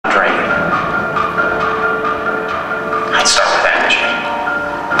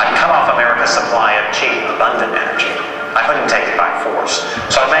I couldn't take it by force.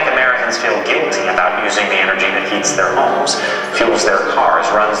 So I'd make Americans feel guilty about using the energy that heats their homes, fuels their cars,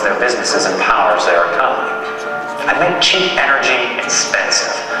 runs their businesses, and powers their economy. I'd make cheap energy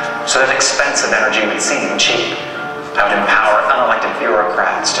expensive, so that expensive energy would seem cheap. I would empower unelected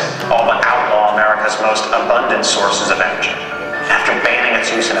bureaucrats to all but outlaw America's most abundant sources of energy. After banning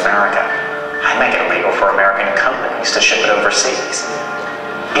its use in America, I'd make it illegal for American companies to ship it overseas.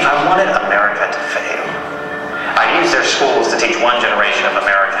 If I wanted America to fail, I'd use their schools to teach one generation of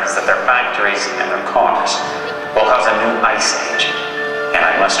Americans that their factories and their cars will cause a new ice age, and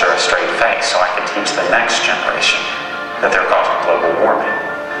I'd muster a straight face so I could teach the next generation that they're causing global warming.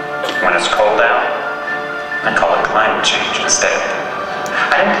 When it's cold out, I'd call it climate change instead.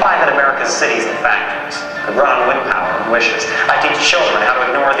 I'd imply that America's cities and factories could run on wind power and wishes. I'd teach children how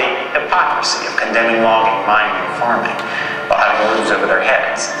to ignore the hypocrisy of condemning logging, mining, and farming while having roofs over their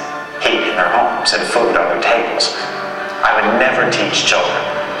heads, heat in their homes, and food on their tables. I would never teach children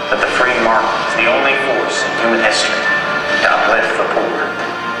that the free market is the only force in human history to uplift the poor,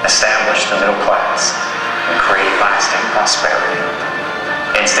 establish the middle class, and create lasting prosperity.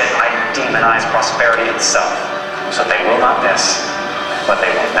 Instead, I demonize prosperity itself so that they will not miss what they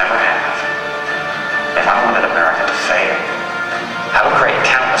will never have. If I wanted America to fail, I would create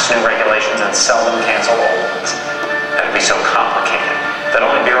countless new regulations and seldom cancel old ones that would be so complicated that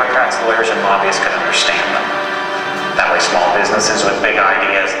only bureaucrats, lawyers, and lobbyists could understand them. That way small businesses with big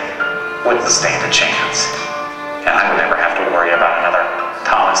ideas wouldn't stand a chance. And I would never have to worry about another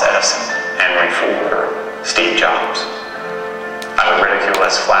Thomas Edison, Henry Ford, or Steve Jobs. I would ridicule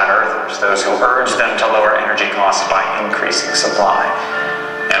as flat earthers those who urge them to lower energy costs by increasing supply.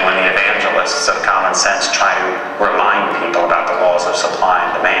 And when the evangelists of common sense try to remind people about the laws of supply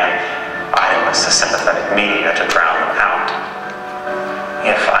and demand, I enlist the sympathetic media to drown them out.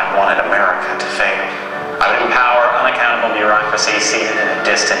 If I wanted America to fail, I would empower unaccountable bureaucracy seated in a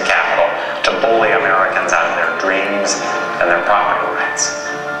distant capital to bully Americans out of their dreams and their property rights.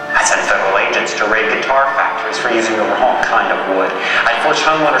 I'd send federal agents to raid guitar factories for using the wrong kind of wood. I'd force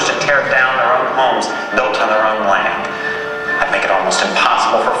homeowners to tear down their own homes built on their own land. I'd make it almost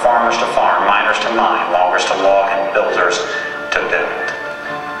impossible for farmers to farm, miners to mine, loggers to log, and builders to build.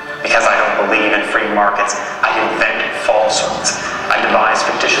 Because I don't believe in free markets, I invent false ones. I devise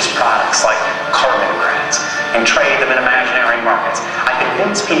fictitious products like carbon credits and trade them in imaginary markets. I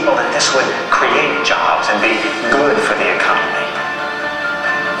convince people that this would create jobs and be good for the economy.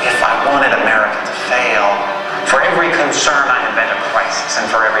 If I wanted America to fail, for every concern I invent a crisis, and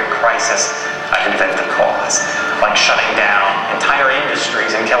for every crisis I invent a cause, like shutting down entire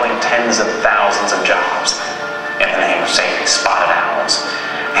industries and killing tens of thousands of jobs in the name of saving spotted owls.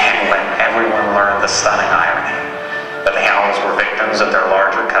 And when everyone learned the stunning irony that the owls were victims of their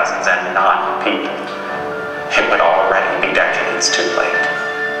larger cousins and not people, it would already be decades too late.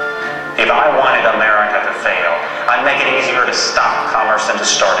 If I wanted America to fail, I'd make it easier to stop commerce than to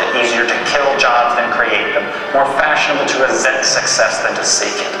start it, easier to kill jobs than create them, more fashionable to resent success than to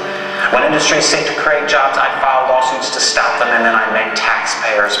seek it. When industries seek to create jobs, I'd file lawsuits to stop them, and then I'd make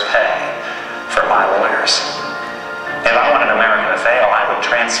taxpayers pay for my lawyers. If I wanted America to fail, I would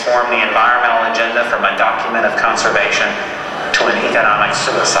transform the environmental agenda from a document of conservation to an economic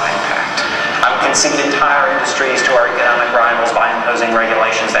suicide pact. I would concede entire industries to our economic rivals by imposing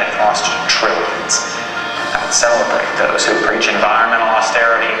regulations that cost trillions. I would celebrate those who preach environmental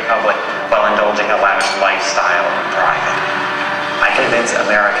austerity in public while indulging a lavish lifestyle in private. I convince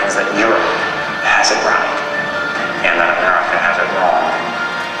Americans that Europe has it right and that America has it wrong.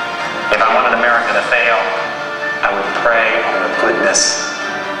 If I wanted America to fail, I would prey on the goodness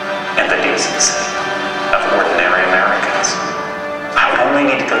and the decency of ordinary Americans. I would only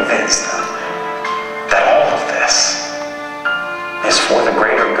need to convince them that all of this is for the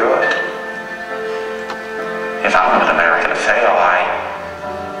greater good. If I wanted America to fail,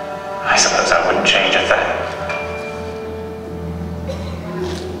 I suppose I wouldn't change a thing.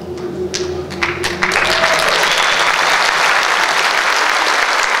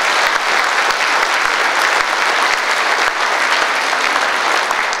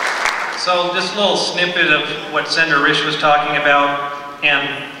 So just a little snippet of what Senator Risch was talking about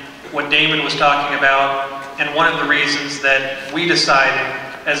and what Damon was talking about, and one of the reasons that we decided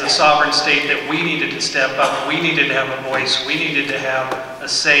as a sovereign state that we needed to step up, we needed to have a voice, we needed to have a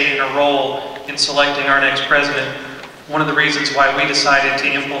say and a role in selecting our next president. One of the reasons why we decided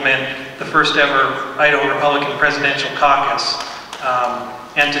to implement the first ever Idaho Republican Presidential Caucus.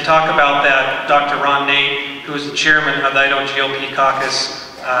 And to talk about that, Dr. Ron Nate, who is the chairman of the Idaho GOP Caucus,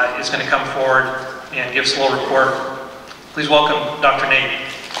 is going to come forward and give us a little report. Please welcome Dr. Nate.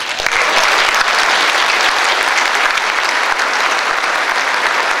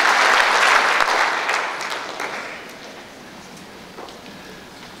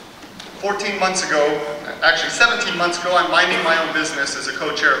 14 months ago, actually 17 months ago, I'm minding my own business as a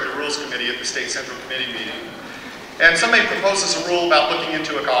co-chair of the Rules Committee at the State Central Committee meeting. And somebody proposes a rule about looking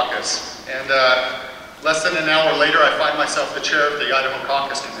into a caucus. And less than an hour later, I find myself the chair of the Idaho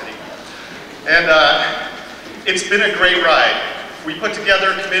Caucus Committee. And it's been a great ride. We put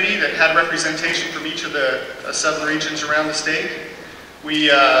together a committee that had representation from each of the 7 regions around the state. We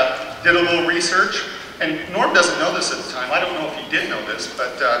did a little research, and Norm doesn't know this at the time. I don't know if he did know this,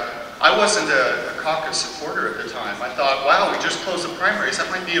 but I wasn't a caucus supporter at the time. I thought, wow, we just closed the primaries.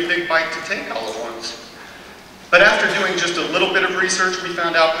 That might be a big bite to take all at once. But after doing just a little bit of research, we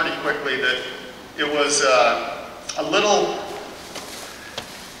found out pretty quickly that it was a little,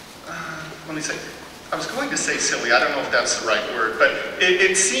 let me say, I was going to say silly, I don't know if that's the right word, but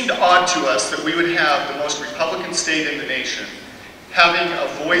it seemed odd to us that we would have the most Republican state in the nation having a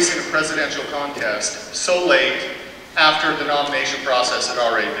voice in a presidential contest so late after the nomination process had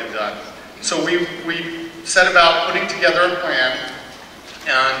already been done. So we set about putting together a plan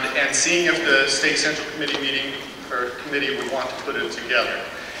and seeing if the State Central Committee meeting or committee would want to put it together.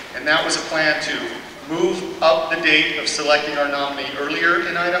 And that was a plan to move up the date of selecting our nominee earlier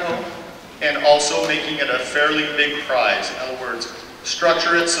in Idaho, and also making it a fairly big prize. In other words,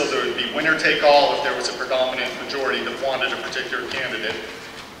 structure it so there would be winner take all if there was a predominant majority that wanted a particular candidate,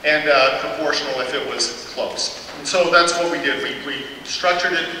 and proportional if it was close. And so that's what we did. We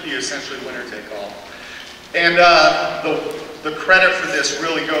structured it to be essentially winner take all. And the credit for this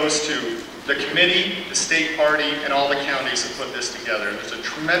really goes to the committee, the state party, and all the counties that put this together. There's a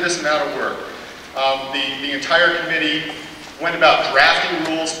tremendous amount of work. The entire committee went about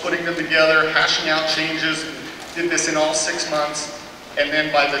drafting rules, putting them together, hashing out changes, and did this in all 6 months. And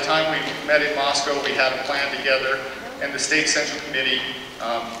then by the time we met in Moscow, we had a plan together, and the State Central Committee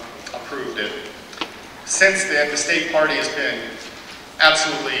approved it. Since then, the state party has been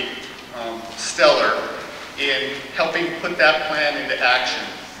absolutely stellar in helping put that plan into action.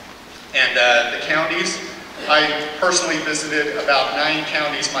 And the counties, I personally visited about 9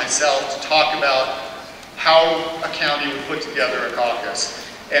 counties myself to talk about how a county would put together a caucus.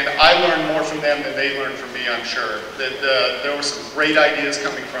 And I learned more from them than they learned from me, I'm sure. That there were some great ideas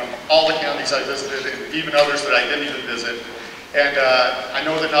coming from all the counties I visited, and even others that I didn't even visit. And I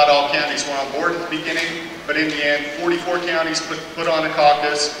know that not all counties were on board at the beginning, but in the end, 44 counties put on a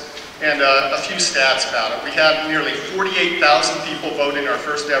caucus. And a few stats about it. We had nearly 48,000 people vote in our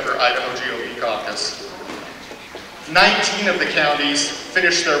first ever Idaho GOP caucus. 19 of the counties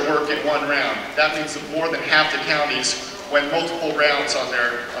finished their work in 1 round. That means that more than half the counties went multiple rounds on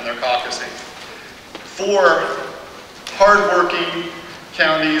their caucusing. 4 hard-working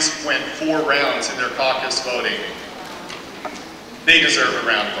counties went 4 rounds in their caucus voting. They deserve a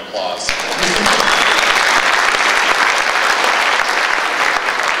round of applause.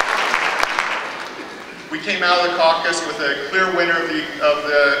 We came out of the caucus with a clear winner of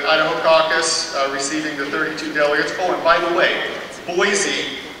the Idaho caucus, receiving the 32 delegates. Oh, and by the way,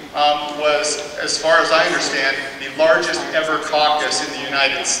 Boise was, as far as I understand, the largest ever caucus in the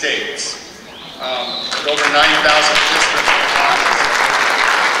United States. With over 9,000 participants in the caucus.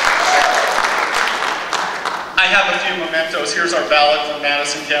 I have a few mementos. Here's our ballot from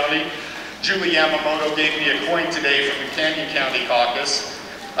Madison County. Julie Yamamoto gave me a coin today from the Canyon County caucus.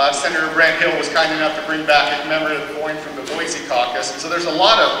 Senator Brent Hill was kind enough to bring back a commemorative coin from the Boise caucus. And so there's a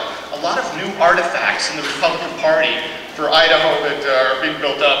lot of new artifacts in the Republican Party for Idaho that are being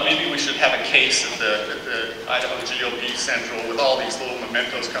built up. Maybe we should have a case at the Idaho GOP Central with all these little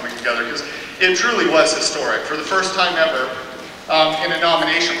mementos coming together, because it truly was historic. For the first time ever in a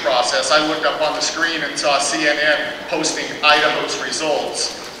nomination process, I looked up on the screen and saw CNN posting Idaho's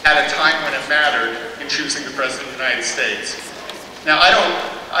results at a time when it mattered in choosing the President of the United States. Now, I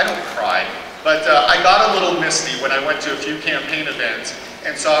don't cry, but I got a little misty when I went to a few campaign events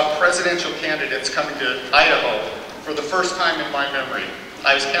and saw presidential candidates coming to Idaho for the first time in my memory.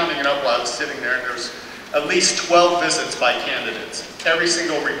 I was counting it up while I was sitting there, and there was at least 12 visits by candidates. Every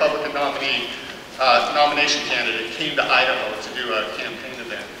single Republican nominee, nomination candidate came to Idaho to do a campaign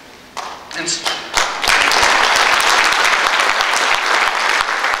event. And so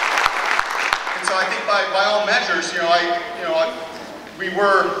I think by all measures, we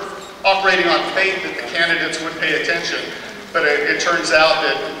were operating on faith that the candidates would pay attention, but it turns out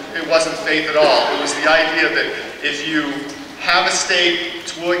that it wasn't faith at all. It was the idea that if you have a state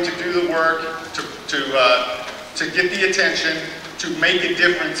that's willing to do the work, to get the attention, to make a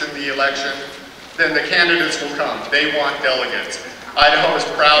difference in the election, then the candidates will come. They want delegates. Idaho is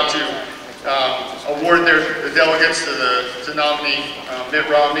proud to award the delegates to nominee Mitt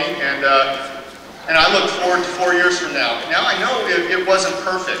Romney, and And I look forward to 4 years from now. Now I know it wasn't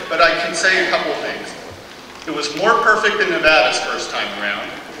perfect, but I can say a couple of things. It was more perfect than Nevada's first time around.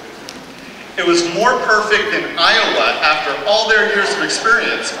 It was more perfect than Iowa. After all their years of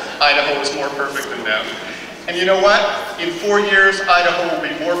experience, Idaho was more perfect than them. And you know what? In 4 years, Idaho will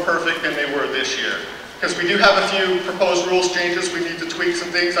be more perfect than they were this year. Because we do have a few proposed rules changes. We need to tweak some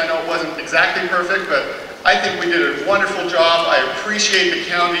things. I know it wasn't exactly perfect, but I think we did a wonderful job. I appreciate the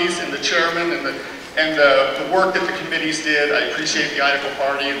counties and the chairman and the work that the committees did. I appreciate the Idaho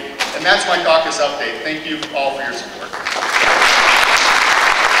Party. And that's my caucus update. Thank you all for your support.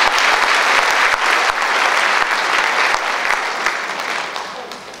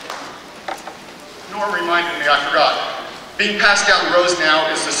 Nora reminded me, I forgot. Being passed down the rows now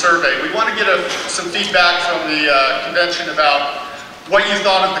is the survey. We want to get some feedback from the convention about what you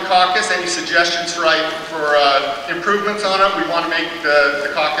thought of the caucus, any suggestions for improvements on it. We want to make the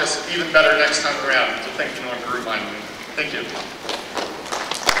caucus even better next time around. So thank you, Norm, for reminding me. Thank you.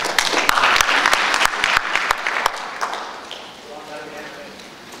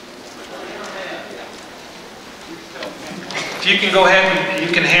 If you can go ahead and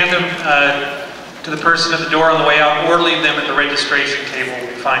you can hand them to the person at the door on the way out, or leave them at the registration table will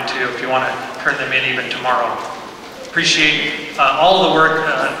be fine too if you want to turn them in even tomorrow. Appreciate all of the work,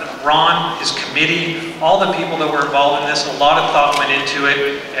 Ron, his committee, all the people that were involved in this. A lot of thought went into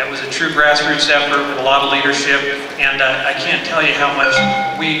it. It was a true grassroots effort with a lot of leadership, and I can't tell you how much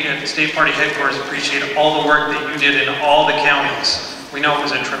we at the State Party headquarters appreciate all the work that you did in all the counties. We know it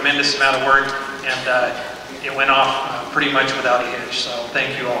was a tremendous amount of work, and it went off pretty much without a hitch, so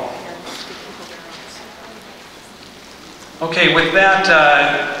thank you all. Okay, with that,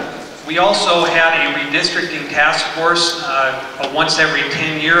 we also had a redistricting task force. A once every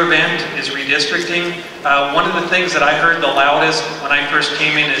 10-year event is redistricting. One of the things that I heard the loudest when I first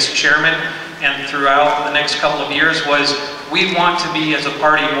came in as chairman and throughout the next couple of years was we want to be, as a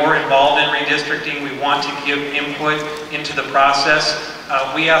party, more involved in redistricting. We want to give input into the process.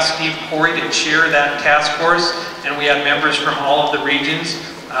 We asked Steve Corey to chair that task force, and we had members from all of the regions.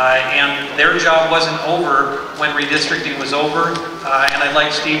 And their job wasn't over when redistricting was over, and I'd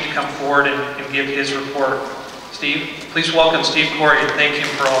like Steve to come forward and give his report. Steve, please welcome Steve Corey and thank him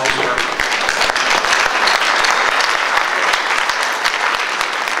for all his work.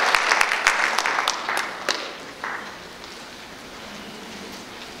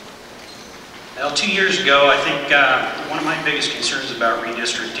 Well, 2 years ago, I think one of my biggest concerns about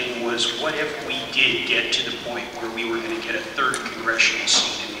redistricting was what if we did get to the point where we were going to get a third congressional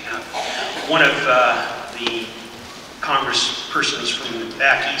seat and we have one of the congresspersons from the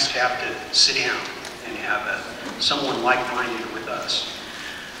back east have to sit down and have someone like-minded with us.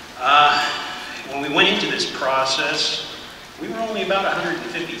 When we went into this process, we were only about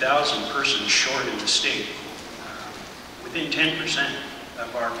 150,000 persons short in the state, within 10%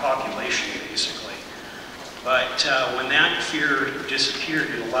 of our population, basically. But when that fear disappeared,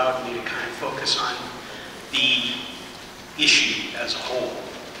 it allowed me to kind of focus on the issue as a whole.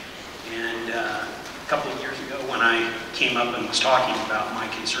 And a couple of years ago, when I came up and was talking about my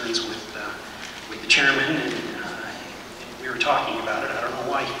concerns with the chairman, and we were talking about it, I don't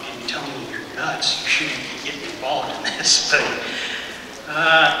know why he didn't tell me you're nuts, you shouldn't be getting involved in this, but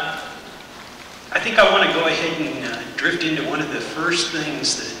I think I want to go ahead and drift into one of the first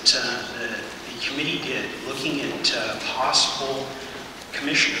things that the committee did, looking at possible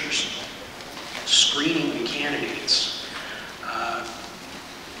commissioners, screening the candidates.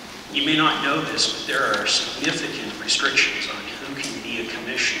 You may not know this, but there are significant restrictions on who can be a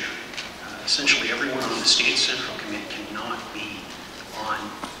commissioner. Essentially, everyone on the State Central Committee cannot be on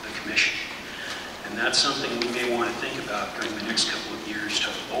the commission. And that's something we may want to think about during the next couple of years to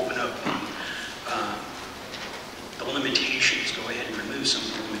open up the limitations, go ahead and remove some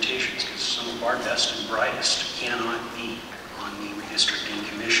of the limitations, because some of our best and brightest cannot be on the redistricting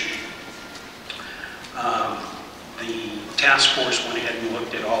commission. The task force went ahead and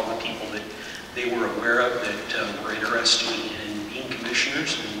looked at all the people that they were aware of that were interested in being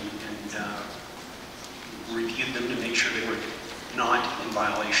commissioners and reviewed them to make sure they were not in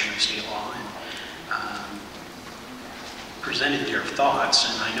violation of state law, and presented their thoughts,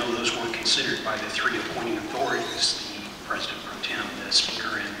 and I know those weren't considered by the three appointing authorities, the President Pro Tem, the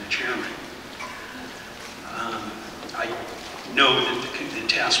Speaker, and the Chairman. I know that the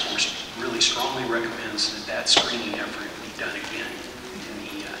task force really strongly recommends that that screening effort be done again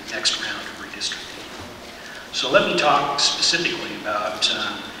in the next round of redistricting. So let me talk specifically about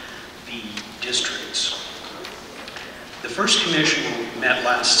the districts. The first commission met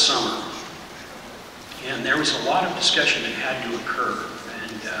last summer, and there was a lot of discussion that had to occur.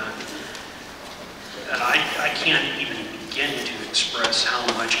 And I can't even begin to express how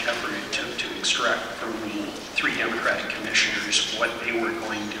much effort it took to extract from the 3 Democratic commissioners what they were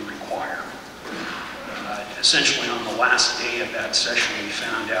going to require. Essentially, on the last day of that session, we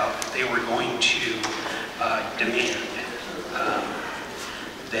found out that they were going to demand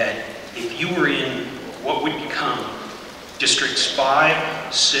that if you were in what would become Districts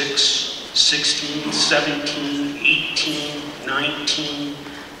 5, 6, 16, 17, 18, 19,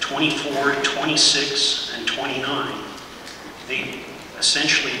 24, 26, and 29, they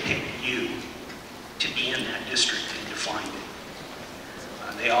essentially picked you to be in that district and define it.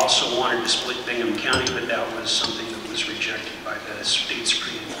 They also wanted to split Bingham County, but that was something that was rejected by the state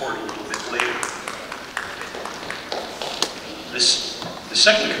Supreme Court a little bit later. The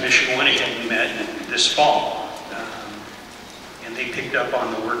second commission went ahead and met this fall, and they picked up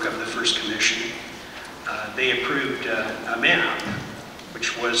on the work of the first commission. They approved a map,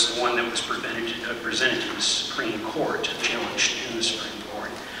 which was the one that was presented to the Supreme Court, challenged in the Supreme Court.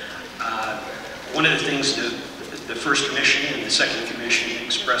 One of the things that the first commission and the second commission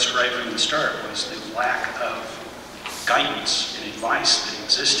expressed right from the start was the lack of guidance and advice that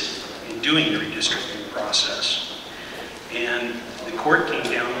existed in doing the redistricting process. And the court came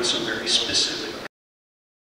down with some very specific